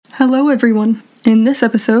Hello everyone! In this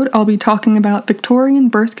episode, I'll be talking about Victorian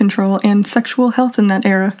birth control and sexual health in that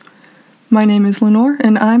era. My name is Lenore,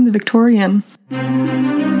 and I'm the Victorian.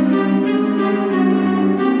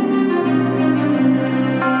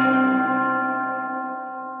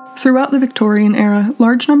 Throughout the Victorian era,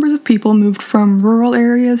 large numbers of people moved from rural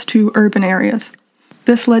areas to urban areas.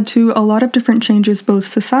 This led to a lot of different changes both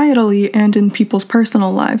societally and in people's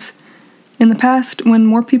personal lives. In the past, when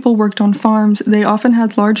more people worked on farms, they often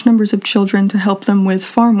had large numbers of children to help them with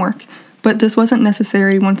farm work, but this wasn't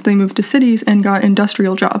necessary once they moved to cities and got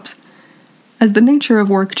industrial jobs. As the nature of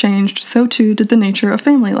work changed, so too did the nature of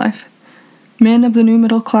family life. Men of the new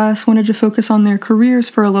middle class wanted to focus on their careers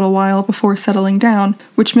for a little while before settling down,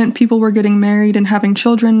 which meant people were getting married and having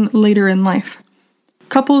children later in life.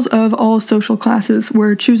 Couples of all social classes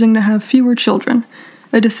were choosing to have fewer children,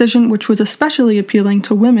 a decision which was especially appealing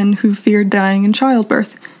to women who feared dying in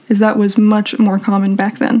childbirth, as that was much more common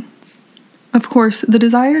back then. Of course, the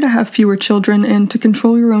desire to have fewer children and to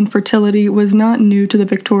control your own fertility was not new to the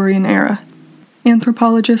Victorian era.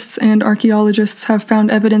 Anthropologists and archaeologists have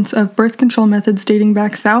found evidence of birth control methods dating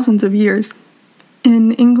back thousands of years.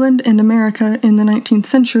 In England and America in the 19th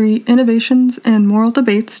century, innovations and moral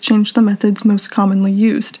debates changed the methods most commonly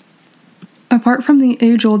used. Apart from the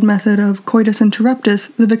age-old method of coitus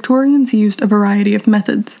interruptus, the Victorians used a variety of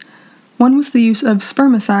methods. One was the use of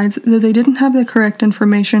spermicides, though they didn't have the correct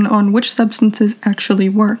information on which substances actually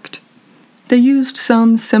worked. They used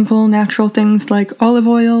some simple natural things like olive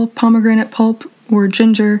oil, pomegranate pulp, or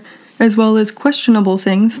ginger, as well as questionable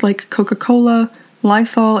things like Coca-Cola,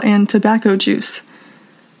 Lysol, and tobacco juice.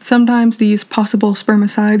 Sometimes these possible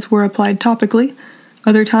spermicides were applied topically.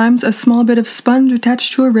 Other times, a small bit of sponge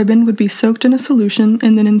attached to a ribbon would be soaked in a solution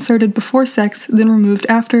and then inserted before sex, then removed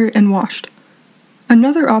after and washed.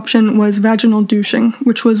 Another option was vaginal douching,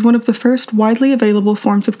 which was one of the first widely available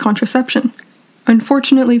forms of contraception.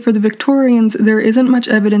 Unfortunately for the Victorians, there isn't much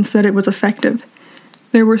evidence that it was effective.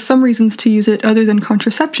 There were some reasons to use it other than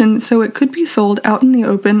contraception, so it could be sold out in the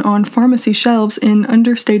open on pharmacy shelves in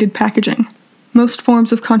understated packaging. Most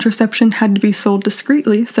forms of contraception had to be sold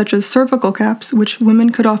discreetly, such as cervical caps, which women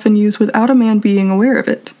could often use without a man being aware of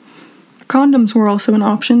it. Condoms were also an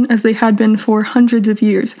option, as they had been for hundreds of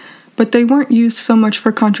years, but they weren't used so much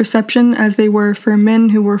for contraception as they were for men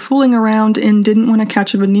who were fooling around and didn't want to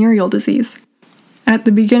catch a venereal disease. At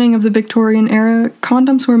the beginning of the Victorian era,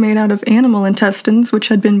 condoms were made out of animal intestines, which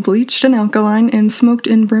had been bleached in alkaline and smoked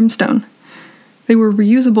in brimstone. They were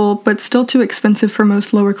reusable, but still too expensive for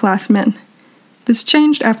most lower-class men. This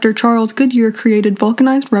changed after Charles Goodyear created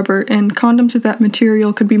vulcanized rubber, and condoms of that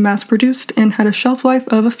material could be mass-produced and had a shelf life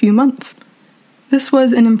of a few months. This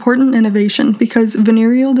was an important innovation because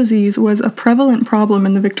venereal disease was a prevalent problem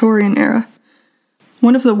in the Victorian era.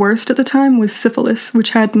 One of the worst at the time was syphilis, which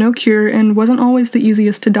had no cure and wasn't always the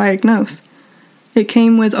easiest to diagnose. It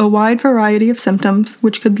came with a wide variety of symptoms,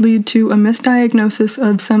 which could lead to a misdiagnosis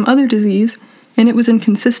of some other disease, and it was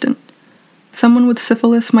inconsistent. Someone with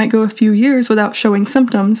syphilis might go a few years without showing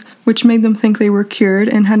symptoms, which made them think they were cured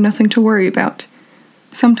and had nothing to worry about.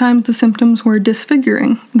 Sometimes the symptoms were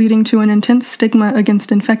disfiguring, leading to an intense stigma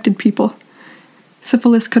against infected people.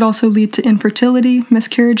 Syphilis could also lead to infertility,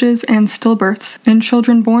 miscarriages, and stillbirths, and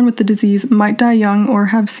children born with the disease might die young or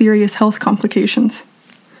have serious health complications.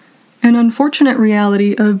 An unfortunate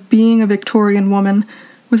reality of being a Victorian woman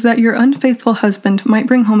was that your unfaithful husband might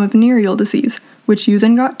bring home a venereal disease, which you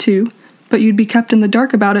then got too, but you'd be kept in the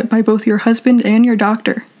dark about it by both your husband and your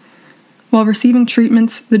doctor. While receiving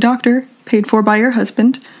treatments, the doctor, paid for by your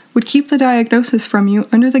husband, would keep the diagnosis from you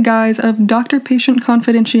under the guise of doctor-patient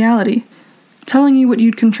confidentiality. Telling you what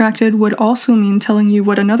you'd contracted would also mean telling you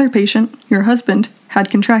what another patient, your husband, had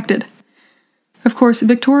contracted. Of course,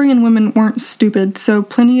 Victorian women weren't stupid, so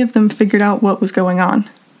plenty of them figured out what was going on.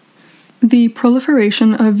 The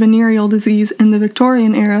proliferation of venereal disease in the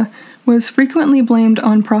Victorian era was frequently blamed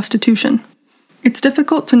on prostitution. It's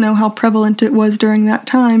difficult to know how prevalent it was during that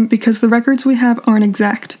time because the records we have aren't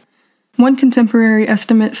exact. One contemporary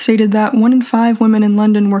estimate stated that 1 in 5 women in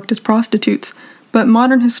London worked as prostitutes, but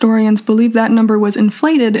modern historians believe that number was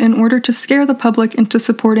inflated in order to scare the public into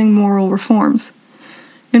supporting moral reforms.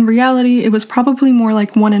 In reality, it was probably more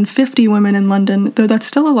like 1 in 50 women in London, though that's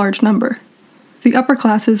still a large number. The upper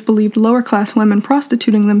classes believed lower-class women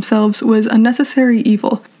prostituting themselves was a necessary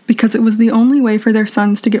evil, because it was the only way for their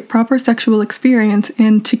sons to get proper sexual experience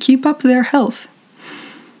and to keep up their health.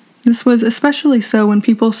 This was especially so when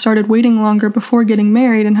people started waiting longer before getting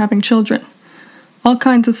married and having children. All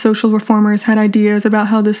kinds of social reformers had ideas about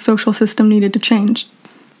how this social system needed to change.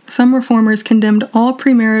 Some reformers condemned all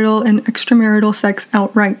premarital and extramarital sex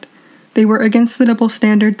outright. They were against the double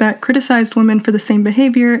standard that criticized women for the same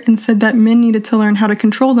behavior and said that men needed to learn how to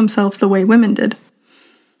control themselves the way women did.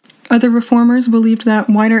 Other reformers believed that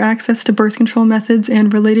wider access to birth control methods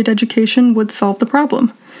and related education would solve the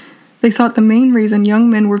problem. They thought the main reason young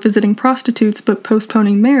men were visiting prostitutes but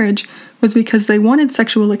postponing marriage was because they wanted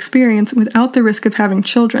sexual experience without the risk of having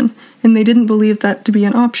children, and they didn't believe that to be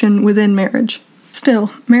an option within marriage.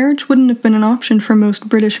 Still, marriage wouldn't have been an option for most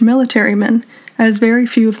British military men, as very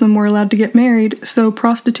few of them were allowed to get married, so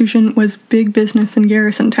prostitution was big business in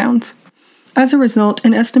garrison towns. As a result,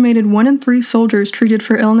 an estimated 1 in 3 soldiers treated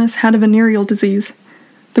for illness had a venereal disease.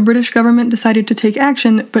 The British government decided to take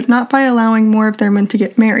action, but not by allowing more of their men to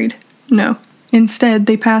get married. No. Instead,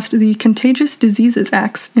 they passed the Contagious Diseases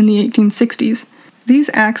Acts in the 1860s. These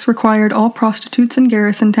acts required all prostitutes in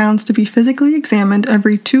garrison towns to be physically examined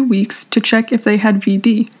every 2 weeks to check if they had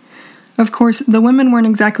VD. Of course, the women weren't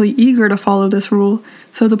exactly eager to follow this rule,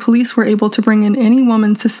 so the police were able to bring in any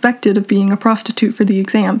woman suspected of being a prostitute for the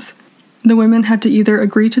exams. The women had to either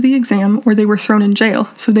agree to the exam or they were thrown in jail,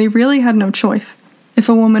 so they really had no choice. If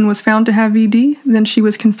a woman was found to have VD, then she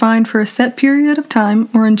was confined for a set period of time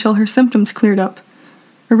or until her symptoms cleared up.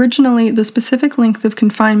 Originally, the specific length of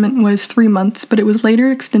confinement was 3 months, but it was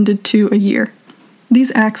later extended to a year.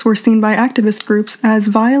 These acts were seen by activist groups as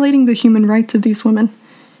violating the human rights of these women,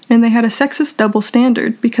 and they had a sexist double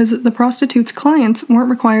standard because the prostitutes' clients weren't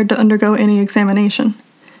required to undergo any examination.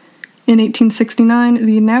 In 1869,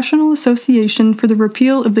 the National Association for the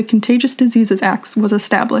Repeal of the Contagious Diseases Acts was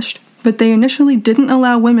established, but they initially didn't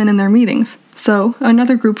allow women in their meetings, so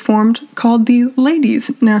another group formed called the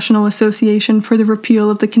Ladies' National Association for the Repeal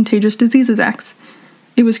of the Contagious Diseases Acts.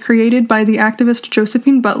 It was created by the activist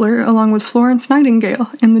Josephine Butler along with Florence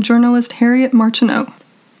Nightingale and the journalist Harriet Martineau.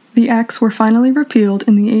 The acts were finally repealed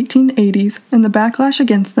in the 1880s, and the backlash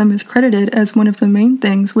against them is credited as one of the main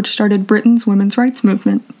things which started Britain's women's rights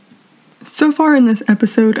movement. So far in this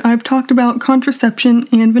episode, I've talked about contraception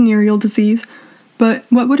and venereal disease, but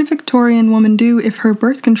what would a Victorian woman do if her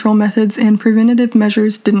birth control methods and preventative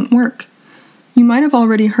measures didn't work? You might have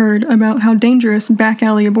already heard about how dangerous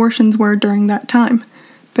back-alley abortions were during that time,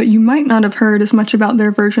 but you might not have heard as much about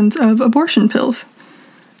their versions of abortion pills.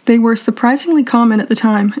 They were surprisingly common at the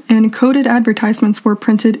time, and coded advertisements were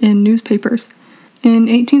printed in newspapers. In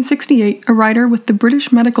 1868, a writer with the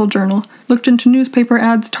British Medical Journal looked into newspaper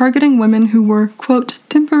ads targeting women who were, quote,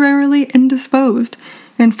 temporarily indisposed,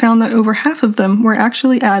 and found that over half of them were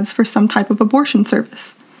actually ads for some type of abortion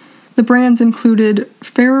service. The brands included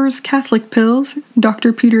Farrer's Catholic Pills,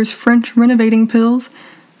 Dr. Peter's French Renovating Pills,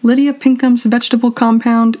 Lydia Pinkham's Vegetable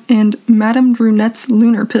Compound, and Madame Brunette's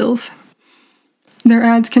Lunar Pills. Their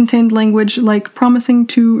ads contained language like promising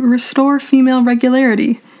to restore female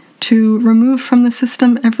regularity, to remove from the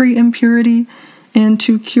system every impurity, and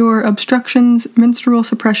to cure obstructions, menstrual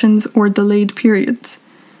suppressions, or delayed periods.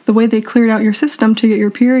 The way they cleared out your system to get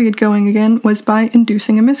your period going again was by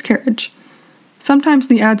inducing a miscarriage. Sometimes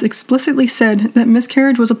the ads explicitly said that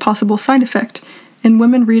miscarriage was a possible side effect, and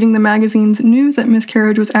women reading the magazines knew that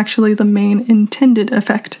miscarriage was actually the main intended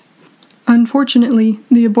effect. Unfortunately,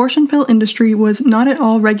 the abortion pill industry was not at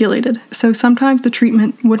all regulated, so sometimes the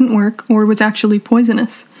treatment wouldn't work or was actually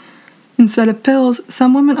poisonous. Instead of pills,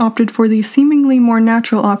 some women opted for the seemingly more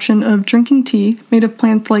natural option of drinking tea made of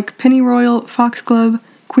plants like pennyroyal, foxglove,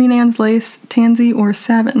 Queen Anne's lace, tansy, or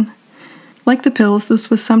savin. Like the pills, this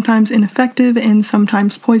was sometimes ineffective and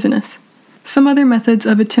sometimes poisonous. Some other methods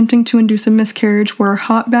of attempting to induce a miscarriage were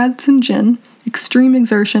hot baths in gin, extreme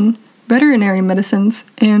exertion, veterinary medicines,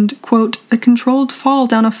 and, quote, a controlled fall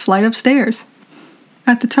down a flight of stairs.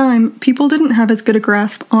 At the time, people didn't have as good a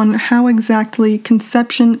grasp on how exactly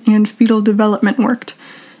conception and fetal development worked,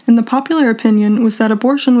 and the popular opinion was that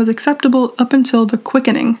abortion was acceptable up until the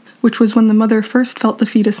quickening, which was when the mother first felt the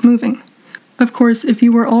fetus moving. Of course, if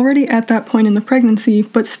you were already at that point in the pregnancy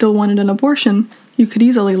but still wanted an abortion, you could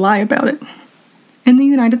easily lie about it. In the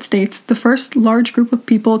United States, the first large group of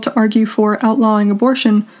people to argue for outlawing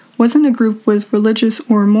abortion wasn't a group with religious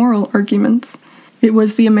or moral arguments. It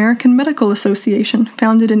was the American Medical Association,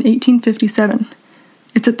 founded in 1857.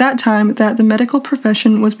 It's at that time that the medical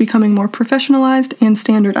profession was becoming more professionalized and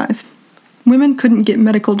standardized. Women couldn't get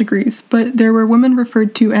medical degrees, but there were women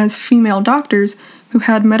referred to as female doctors who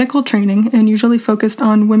had medical training and usually focused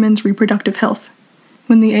on women's reproductive health.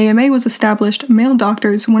 When the AMA was established, male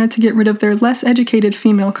doctors wanted to get rid of their less educated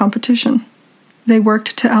female competition. They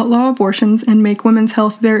worked to outlaw abortions and make women's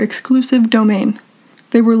health their exclusive domain.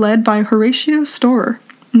 They were led by Horatio Storer,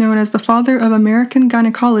 known as the father of American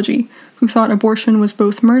gynecology, who thought abortion was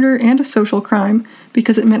both murder and a social crime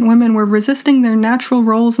because it meant women were resisting their natural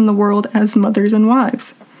roles in the world as mothers and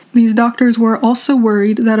wives. These doctors were also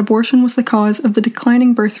worried that abortion was the cause of the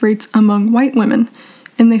declining birth rates among white women,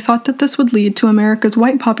 and they thought that this would lead to America's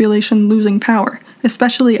white population losing power,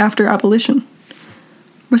 especially after abolition.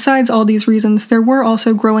 Besides all these reasons, there were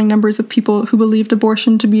also growing numbers of people who believed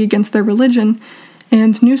abortion to be against their religion,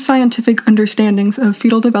 and new scientific understandings of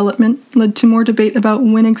fetal development led to more debate about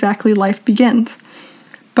when exactly life begins.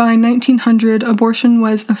 By 1900, abortion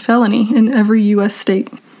was a felony in every U.S. state.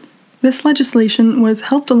 This legislation was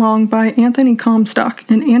helped along by Anthony Comstock,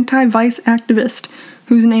 an anti-vice activist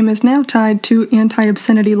whose name is now tied to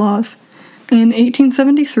anti-obscenity laws. In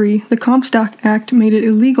 1873, the Comstock Act made it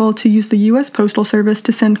illegal to use the U.S. Postal Service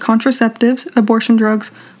to send contraceptives, abortion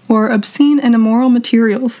drugs, or obscene and immoral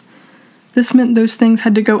materials. This meant those things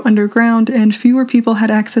had to go underground and fewer people had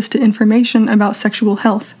access to information about sexual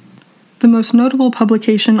health. The most notable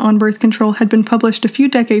publication on birth control had been published a few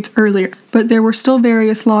decades earlier, but there were still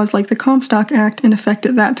various laws like the Comstock Act in effect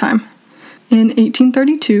at that time. In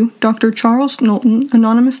 1832, Dr. Charles Knowlton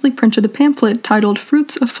anonymously printed a pamphlet titled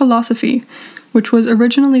Fruits of Philosophy, which was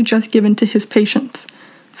originally just given to his patients.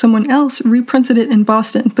 Someone else reprinted it in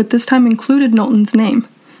Boston, but this time included Knowlton's name.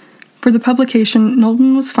 For the publication,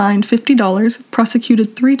 Knowlton was fined $50,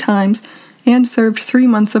 prosecuted 3 times, and served 3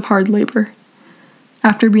 months of hard labor.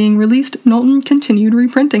 After being released, Knowlton continued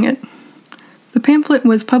reprinting it. The pamphlet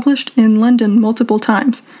was published in London multiple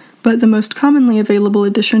times, but the most commonly available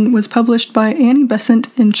edition was published by Annie Besant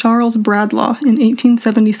and Charles Bradlaugh in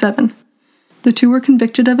 1877. The two were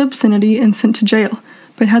convicted of obscenity and sent to jail,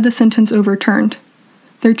 but had the sentence overturned.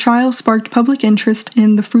 Their trial sparked public interest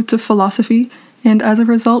in the Fruits of Philosophy, and as a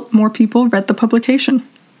result, more people read the publication.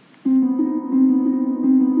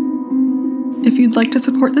 If you'd like to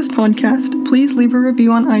support this podcast, please leave a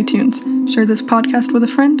review on iTunes, share this podcast with a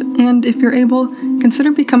friend, and if you're able,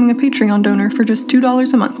 consider becoming a Patreon donor for just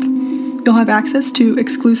 $2 a month. You'll have access to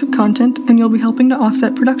exclusive content, and you'll be helping to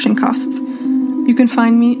offset production costs. You can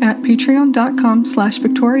find me at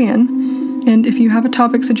patreon.com/Victorienne, and if you have a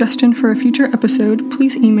topic suggestion for a future episode,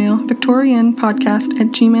 please email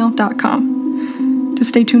victoriennepodcast@gmail.com. To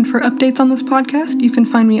stay tuned for updates on this podcast, you can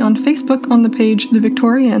find me on Facebook on the page The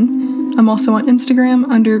Victorienne. I'm also on Instagram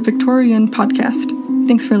under Victorienne Podcast.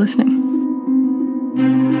 Thanks for listening.